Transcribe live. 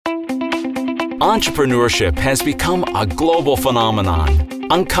Entrepreneurship has become a global phenomenon.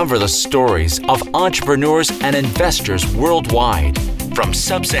 Uncover the stories of entrepreneurs and investors worldwide, from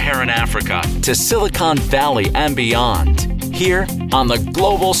sub-Saharan Africa to Silicon Valley and beyond, here on the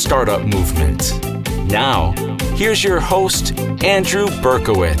Global Startup Movement. Now, here's your host, Andrew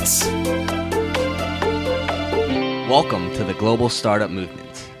Berkowitz. Welcome to the Global Startup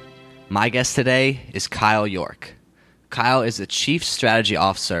Movement. My guest today is Kyle York. Kyle is the Chief Strategy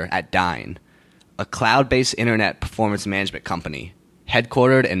Officer at Dyn, a cloud-based internet performance management company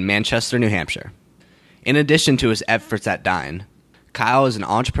headquartered in Manchester, New Hampshire. In addition to his efforts at Dyn, Kyle is an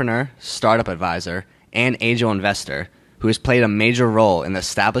entrepreneur, startup advisor, and angel investor who has played a major role in the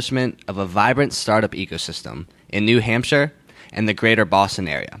establishment of a vibrant startup ecosystem in New Hampshire and the greater Boston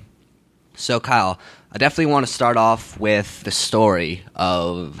area. So Kyle, I definitely want to start off with the story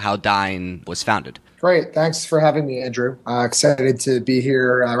of how Dyn was founded. Great. Thanks for having me, Andrew. Excited to be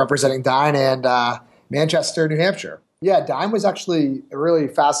here representing Dyn and Manchester, New Hampshire. Yeah, Dyn was actually a really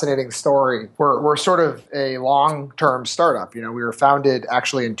fascinating story. We're sort of a long-term startup. You know, we were founded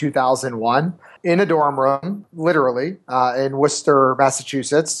actually in 2001 in a dorm room, literally, in Worcester,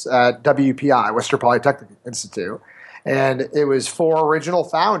 Massachusetts at WPI, Worcester Polytechnic Institute. And it was four original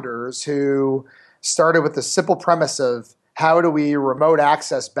founders who started with the simple premise of how do we remote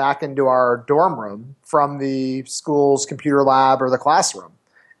access back into our dorm room from the school's computer lab or the classroom?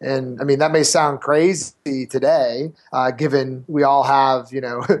 And I mean, that may sound crazy today, given we all have,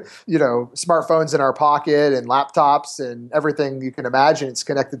 smartphones in our pocket and laptops and everything you can imagine it's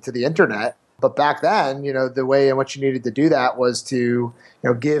connected to the internet. But back then, the way in which you needed to do that was to,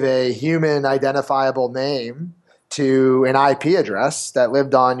 give a human identifiable name to an IP address that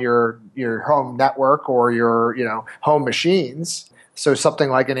lived on your home network or your home machines. So something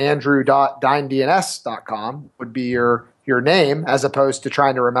like an andrew.dyndns.com would be your name, as opposed to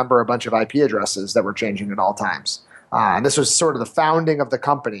trying to remember a bunch of IP addresses that were changing at all times. And this was sort of the founding of the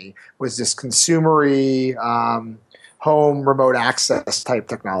company, was this consumery home remote access type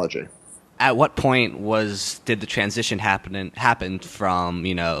technology. At what point did the transition happen from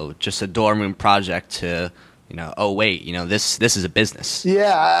just a dorm room project to this is a business?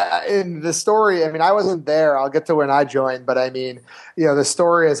 Yeah, in the story, I wasn't there. I'll get to when I joined, but the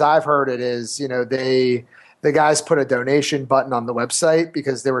story as I've heard it is, the guys put a donation button on the website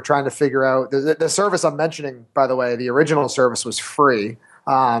because they were trying to figure out the service I'm mentioning, by the way, the original service was free.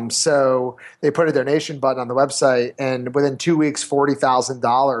 So they put a donation button on the website, and within 2 weeks,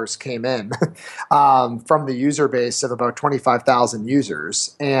 $40,000 came in from the user base of about 25,000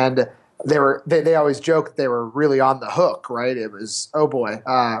 users. And they always joke they were really on the hook, right? It was, oh boy,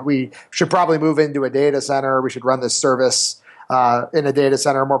 we should probably move into a data center. We should run this service in a data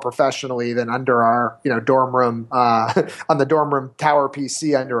center more professionally than under our dorm room on the dorm room tower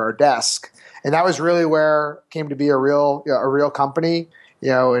PC under our desk. And that was really where it came to be a real company,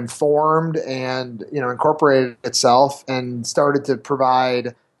 informed and incorporated itself and started to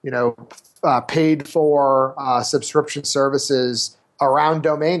provide paid for subscription services around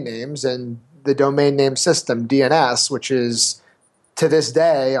domain names and the domain name system, DNS, which is to this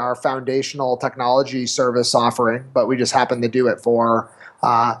day our foundational technology service offering, but we just happen to do it for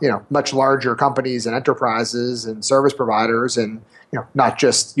much larger companies and enterprises and service providers, and not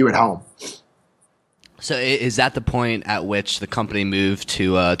just you at home. So is that the point at which the company moved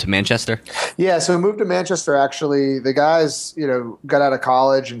to Manchester? Yeah, so we moved to Manchester, actually. The guys, got out of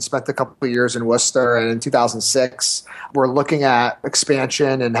college and spent a couple of years in Worcester, and in 2006, were looking at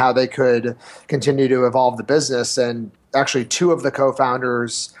expansion and how they could continue to evolve the business. And actually, two of the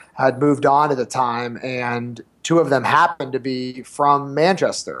co-founders had moved on at the time, and two of them happened to be from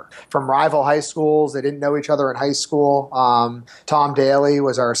Manchester, from rival high schools. They didn't know each other in high school. Tom Daly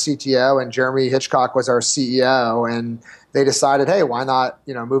was our CTO, and Jeremy Hitchcock was our CEO. And they decided, hey, why not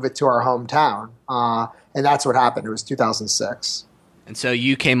move it to our hometown? And that's what happened. It was 2006. And so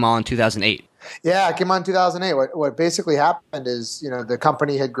you came on 2008. Yeah, I came on in 2008. What basically happened is, the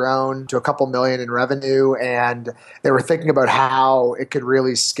company had grown to a couple million in revenue, and they were thinking about how it could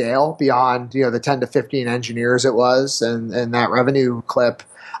really scale beyond, the 10 to 15 engineers it was and that revenue clip.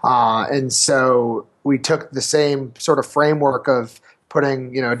 And so we took the same sort of framework of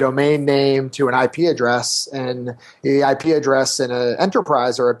putting, a domain name to an IP address, and the IP address in an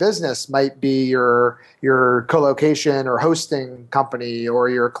enterprise or a business might be your co-location or hosting company or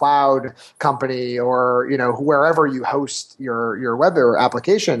your cloud company or, wherever you host your web or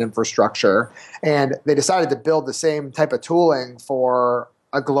application infrastructure. And they decided to build the same type of tooling for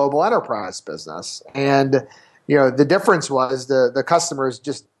a global enterprise business. And, the difference was the customers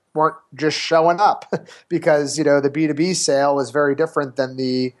just weren't just showing up because, the B2B sale was very different than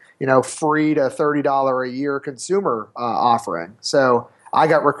the, free to $30 a year consumer offering. So I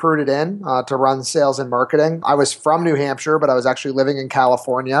got recruited in to run sales and marketing. I was from New Hampshire, but I was actually living in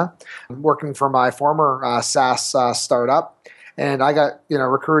California, working for my former SaaS startup. And I got,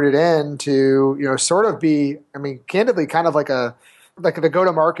 recruited in to, sort of be, candidly, kind of like the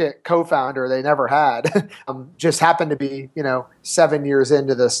go-to-market co-founder they never had. Just happened to be, 7 years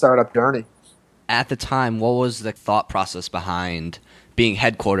into the startup journey. At the time, what was the thought process behind being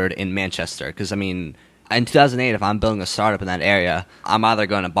headquartered in Manchester? Because, in 2008, if I'm building a startup in that area, I'm either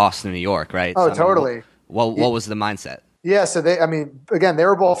going to Boston or New York, right? Oh, so, totally. What was the mindset? Yeah, so they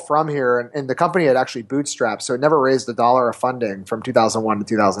were both from here, and the company had actually bootstrapped, so it never raised a dollar of funding from 2001 to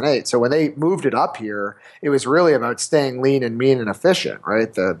 2008. So when they moved it up here, it was really about staying lean and mean and efficient,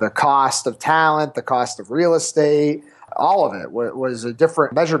 right? The cost of talent, the cost of real estate, all of it was a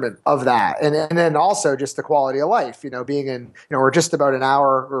different measurement of that. And then also just the quality of life, being in, we're just about an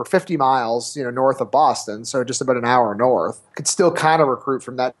hour or 50 miles, north of Boston. So just about an hour north, could still kind of recruit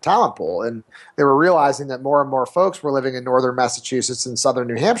from that talent pool. And they were realizing that more and more folks were living in northern Massachusetts and southern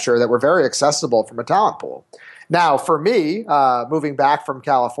New Hampshire that were very accessible from a talent pool. Now, for me, moving back from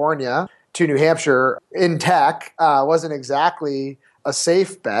California to New Hampshire in tech wasn't exactly a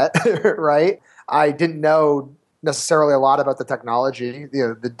safe bet, right? I didn't know necessarily a lot about the technology,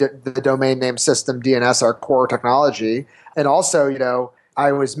 the domain name system, DNS, our core technology. And also,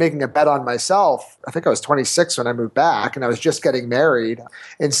 I was making a bet on myself. I think I was 26 when I moved back, and I was just getting married.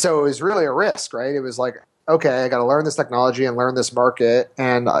 And so it was really a risk, right? It was like, okay, I got to learn this technology and learn this market.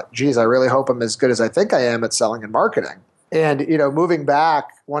 And geez, I really hope I'm as good as I think I am at selling and marketing. And, moving back,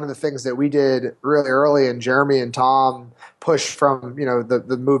 one of the things that we did really early, and Jeremy and Tom pushed from,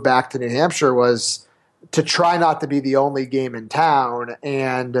 the move back to New Hampshire, was to try not to be the only game in town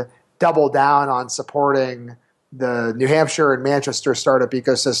and double down on supporting the New Hampshire and Manchester startup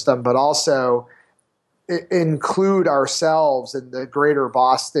ecosystem, but also include ourselves in the greater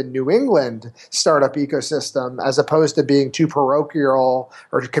Boston, New England startup ecosystem, as opposed to being too parochial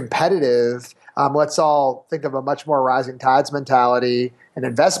or competitive. Let's all think of a much more rising tides mentality and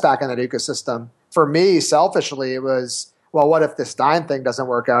invest back in that ecosystem. For me, selfishly, it was, well, what if this Dyn thing doesn't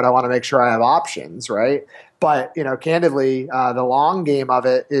work out? I want to make sure I have options, right? But, candidly, the long game of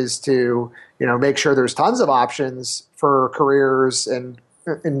it is to, make sure there's tons of options for careers and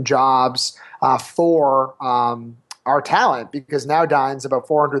jobs for our talent, because now Dyn's about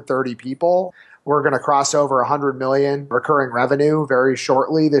 430 people. We're going to cross over 100 million recurring revenue very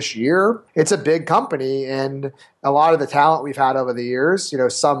shortly this year. It's a big company, and a lot of the talent we've had over the years,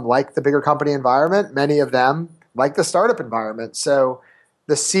 some like the bigger company environment, many of them like the startup environment. So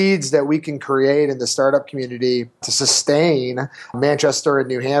the seeds that we can create in the startup community to sustain Manchester and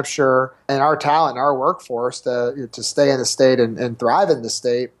New Hampshire and our talent, our workforce to stay in the state and thrive in the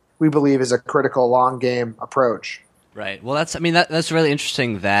state, we believe is a critical long game approach. Right. Well, that's really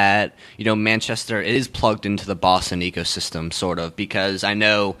interesting that, Manchester is plugged into the Boston ecosystem, sort of, because I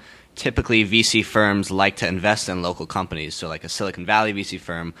know typically VC firms like to invest in local companies. So like a Silicon Valley VC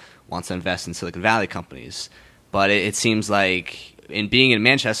firm wants to invest in Silicon Valley companies. But it seems like in being in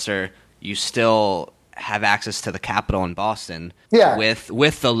Manchester, you still have access to the capital in Boston,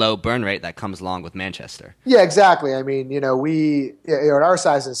 with the low burn rate that comes along with Manchester. Yeah, exactly. We at our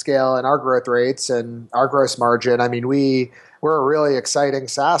size and scale and our growth rates and our gross margin, we're a really exciting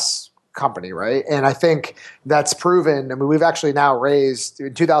SaaS company, right? And I think that's proven. We've actually now raised,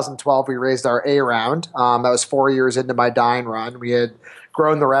 in 2012, we raised our A round. That was 4 years into my Dyn run. We had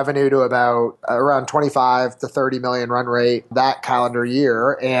grown the revenue to about around 25 to 30 million run rate that calendar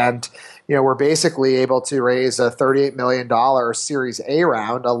year. And, we're basically able to raise a $38 million Series A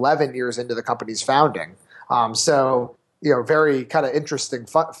round 11 years into the company's founding. So, very kind of interesting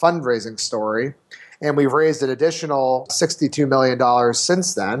fundraising story. And we've raised an additional $62 million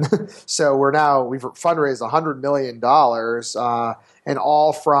since then. So we've fundraised $100 million, and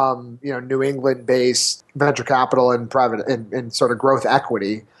all from New England-based venture capital and private and sort of growth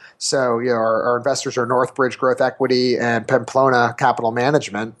equity. So our investors are Northbridge Growth Equity and Pamplona Capital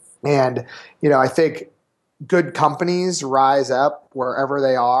Management. And I think good companies rise up wherever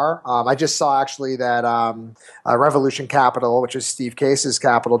they are. I just saw actually that Revolution Capital, which is Steve Case's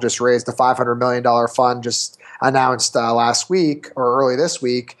capital, just raised a $500 million fund, just announced last week or early this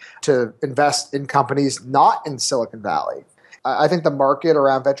week, to invest in companies not in Silicon Valley. I think the market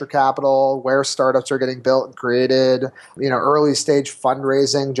around venture capital, where startups are getting built and created, early stage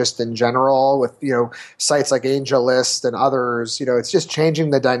fundraising just in general with, sites like AngelList and others, it's just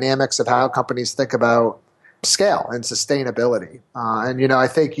changing the dynamics of how companies think about scale and sustainability. And I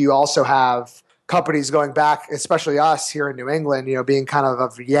think you also have companies going back, especially us here in New England, being kind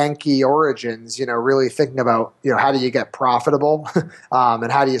of Yankee origins, really thinking about, how do you get profitable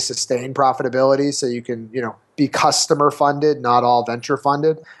and how do you sustain profitability so you can, be customer funded, not all venture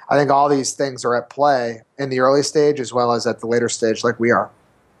funded. I think all these things are at play in the early stage as well as at the later stage like we are.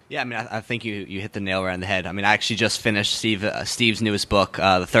 Yeah, I mean, I think you hit the nail right on the head. I mean, I actually just finished Steve's newest book,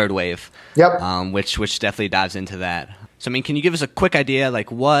 The Third Wave. Yep. Which definitely dives into that. So, I mean, can you give us a quick idea, like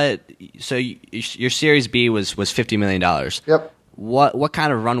so your Series B was $50 million. Yep. What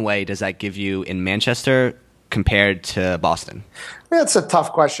kind of runway does that give you in Manchester compared to Boston? It's a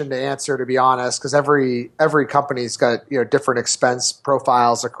tough question to answer, to be honest, because every company's got, different expense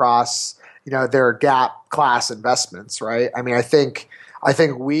profiles across, their gap class investments, right? I mean, I think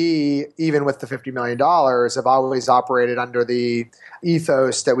we, even with the $50 million, have always operated under the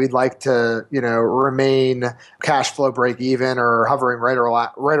ethos that we'd like to, remain cash flow break even or hovering right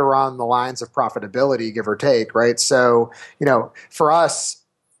around the lines of profitability, give or take, right? So, for us,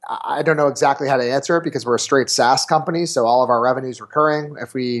 I don't know exactly how to answer it because we're a straight SaaS company, so all of our revenue is recurring.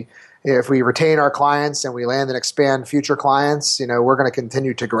 If we retain our clients and we land and expand future clients, we're going to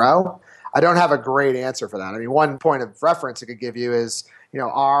continue to grow. I don't have a great answer for that. I mean, one point of reference I could give you is,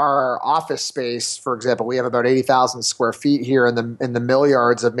 our office space, for example, we have about 80,000 square feet here in the mill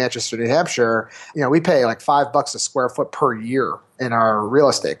yards of Manchester, New Hampshire. We pay like $5 a square foot per year in our real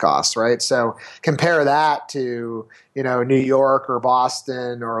estate costs, right? So compare that to, New York or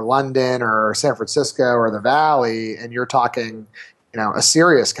Boston or London or San Francisco or the Valley, and you're talking, a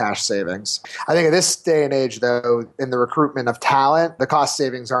serious cash savings. I think in this day and age, though, in the recruitment of talent, the cost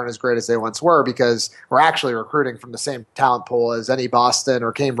savings aren't as great as they once were because we're actually recruiting from the same talent pool as any Boston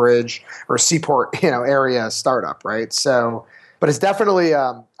or Cambridge or Seaport, area startup, right? So, but it's definitely,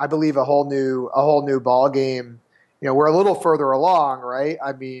 I believe, a whole new ball game. We're a little further along, right?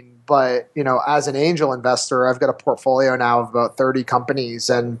 I mean, but, as an angel investor, I've got a portfolio now of about 30 companies,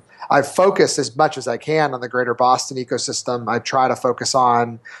 and I've focused as much as I can on the greater Boston ecosystem. I try to focus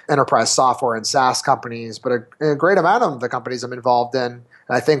on enterprise software and SaaS companies, but a great amount of the companies I'm involved in, and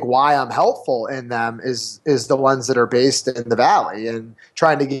I think why I'm helpful in them is the ones that are based in the Valley and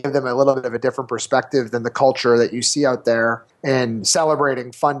trying to give them a little bit of a different perspective than the culture that you see out there, and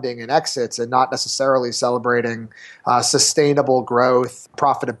celebrating funding and exits and not necessarily celebrating sustainable growth,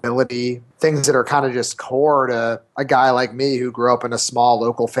 profitability, things that are kind of just core to a guy like me who grew up in a small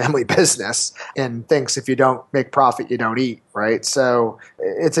local family business and thinks if you don't make profit, you don't eat, right? So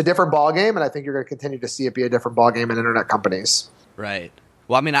it's a different ballgame, and I think you're going to continue to see it be a different ballgame in internet companies. Right.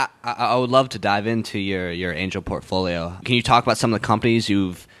 Well, I mean, I would love to dive into your angel portfolio. Can you talk about some of the companies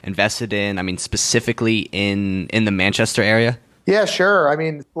you've invested in, I mean, specifically in the Manchester area? Yeah, sure. I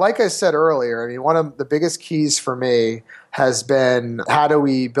mean, like I said earlier, one of the biggest keys for me has been how do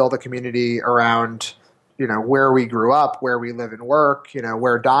we build a community around, where we grew up, where we live and work,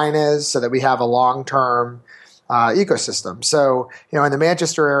 where Dine is, so that we have a long-term ecosystem. So, in the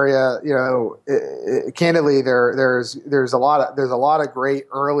Manchester area, candidly, there's a lot of great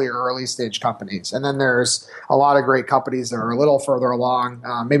early stage companies, and then there's a lot of great companies that are a little further along,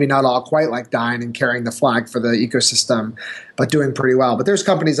 maybe not all quite like Dine and carrying the flag for the ecosystem, but doing pretty well. But there's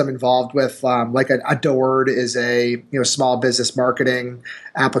companies I'm involved with, like Adored is a small business marketing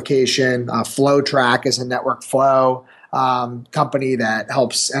application. FlowTrack is a network flow company that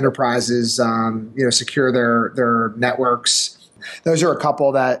helps enterprises, secure their networks. Those are a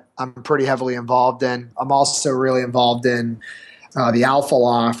couple that I'm pretty heavily involved in. I'm also really involved in the Alpha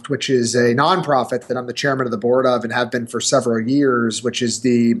Loft, which is a nonprofit that I'm the chairman of the board of and have been for several years, which is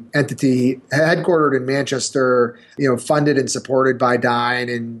the entity headquartered in Manchester, funded and supported by Dine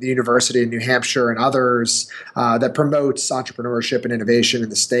and the University of New Hampshire and others, that promotes entrepreneurship and innovation in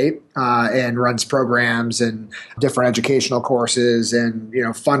the state, and runs programs and different educational courses and,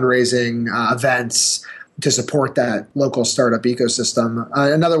 fundraising events to support that local startup ecosystem.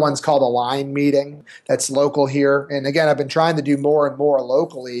 Another one's called Align Meeting that's local here. And again, I've been trying to do more and more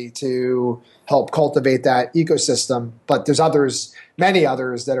locally to help cultivate that ecosystem. But there's many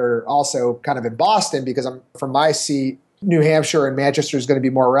others that are also kind of in Boston because from my seat, New Hampshire and Manchester is going to be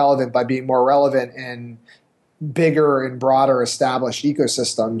more relevant by being more relevant in bigger and broader established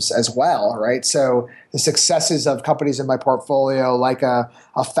ecosystems as well, right? So the successes of companies in my portfolio, like a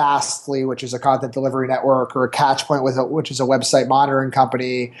Fastly, which is a content delivery network, or a Catchpoint, which is a website monitoring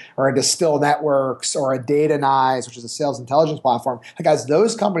company, or a Distill Networks, or a Datanyze, which is a sales intelligence platform. Like, as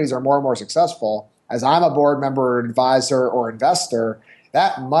those companies are more and more successful, as I'm a board member, advisor, or investor,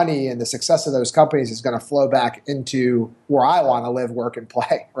 that money and the success of those companies is going to flow back into where I want to live, work, and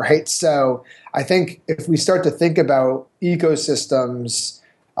play, right? So I think if we start to think about ecosystems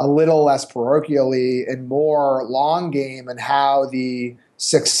a little less parochially and more long game, and how the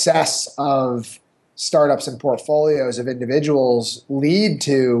success of startups and portfolios of individuals lead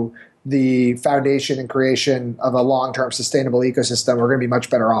to the foundation and creation of a long-term sustainable ecosystem, we're going to be much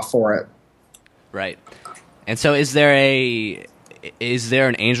better off for it. Right. And so is there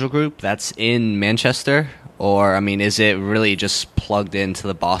an angel group that's in Manchester? Or, I mean, is it really just plugged into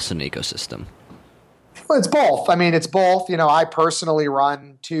the Boston ecosystem? Well, it's both. I mean, it's both. I personally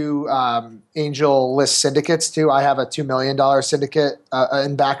run 2 angel list syndicates too. I have a $2 million syndicate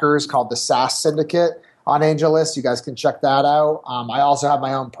in backers called the SAS Syndicate on AngelList. You guys can check that out. I also have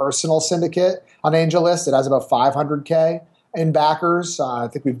my own personal syndicate on AngelList. It has about $500K in backers. I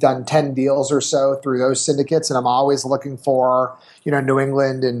think we've done 10 deals or so through those syndicates, and I'm always looking for, New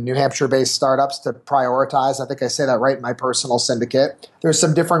England and New Hampshire-based startups to prioritize. I think I say that right in my personal syndicate. There's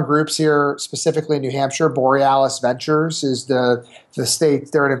some different groups here, specifically in New Hampshire. Borealis Ventures is the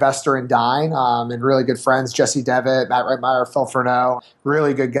state. They're an investor in Dine, and really good friends, Jesse Devitt, Matt Reitmeyer, Phil Furneaux,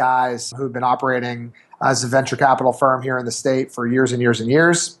 really good guys who've been operating as a venture capital firm here in the state for years and years and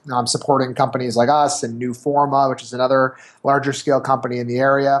years, supporting companies like us and New Forma, which is another larger scale company in the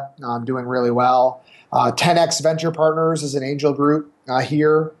area, doing really well. 10X Venture Partners is an angel group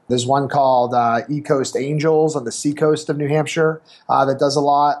here. There's one called E-Coast Angels on the seacoast of New Hampshire that does a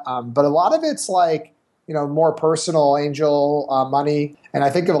lot. But a lot of it's like, more personal angel money. And I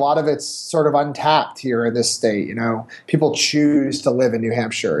think a lot of it's sort of untapped here in this state. People choose to live in New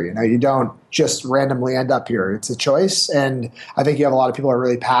Hampshire. You don't just randomly end up here. It's a choice. And I think you have a lot of people who are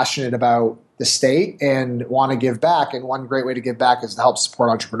really passionate about the state and want to give back. And one great way to give back is to help support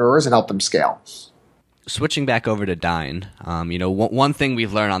entrepreneurs and help them scale. Switching back over to Dine, one thing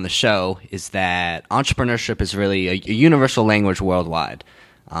we've learned on the show is that entrepreneurship is really a universal language worldwide.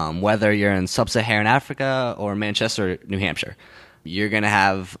 Whether you're in sub-Saharan Africa or Manchester, New Hampshire, you're going to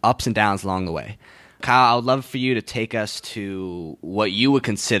have ups and downs along the way. Kyle, I would love for you to take us to what you would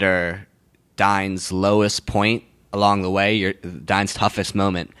consider Dine's lowest point along the way, Dine's toughest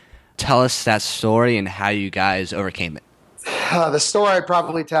moment. Tell us that story and how you guys overcame it. The story I'd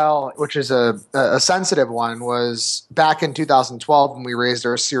probably tell, which is a sensitive one, was back in 2012 when we raised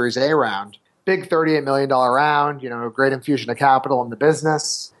our Series A round. Big $38 million round, great infusion of capital in the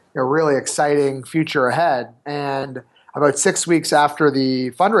business, really exciting future ahead. And about 6 weeks after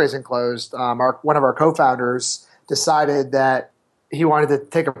the fundraising closed, one of our co-founders decided that he wanted to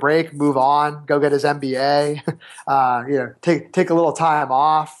take a break, move on, go get his MBA, take a little time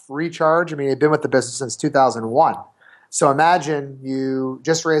off, recharge. I mean, he'd been with the business since 2001. So imagine you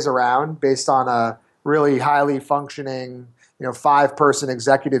just raise a round based on a really highly functioning 5-person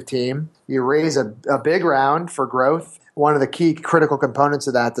executive team. You raise a big round for growth. One of the key critical components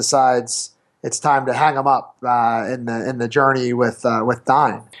of that decides it's time to hang them up in the journey with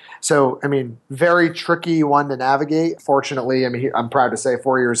Dine. So, I mean, very tricky one to navigate. Fortunately, I'm proud to say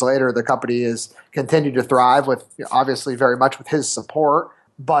 4 years later, the company has continued to thrive with, obviously, very much with his support.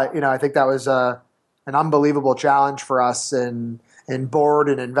 But, I think that was an unbelievable challenge for us in board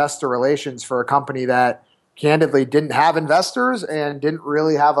and investor relations for a company that candidly didn't have investors and didn't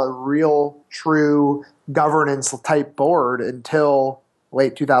really have a real, true governance type board until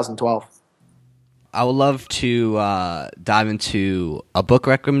late 2012. I would love to dive into a book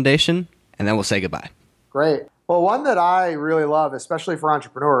recommendation, and then we'll say goodbye. Great. Well, one that I really love, especially for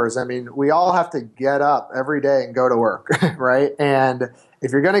entrepreneurs, we all have to get up every day and go to work, right? And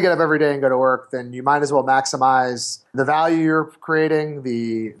if you're going to get up every day and go to work, then you might as well maximize the value you're creating,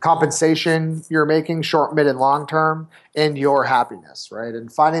 the compensation you're making, short, mid, and long term, and your happiness, right?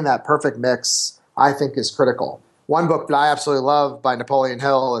 And finding that perfect mix, I think, is critical. One book that I absolutely love by Napoleon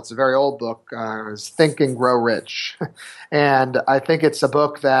Hill, it's a very old book, is Think and Grow Rich. And I think it's a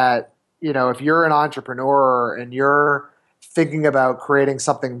book that, if you're an entrepreneur and you're thinking about creating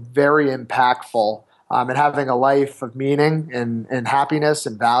something very impactful, and having a life of meaning and happiness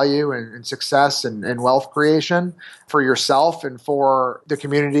and value and success and wealth creation for yourself and for the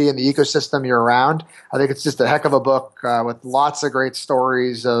community and the ecosystem you're around. I think it's just a heck of a book with lots of great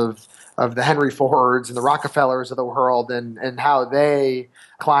stories of the Henry Fords and the Rockefellers of the world and how they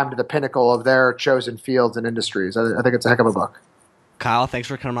climbed to the pinnacle of their chosen fields and industries. I think it's a heck of a book. Kyle, thanks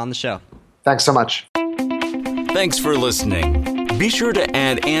for coming on the show. Thanks so much. Thanks for listening. Be sure to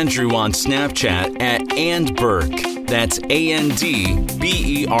add Andrew on Snapchat at @AndBerk. That's ANDBERK.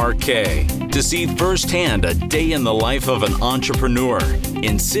 To see firsthand a day in the life of an entrepreneur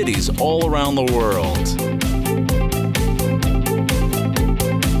in cities all around the world.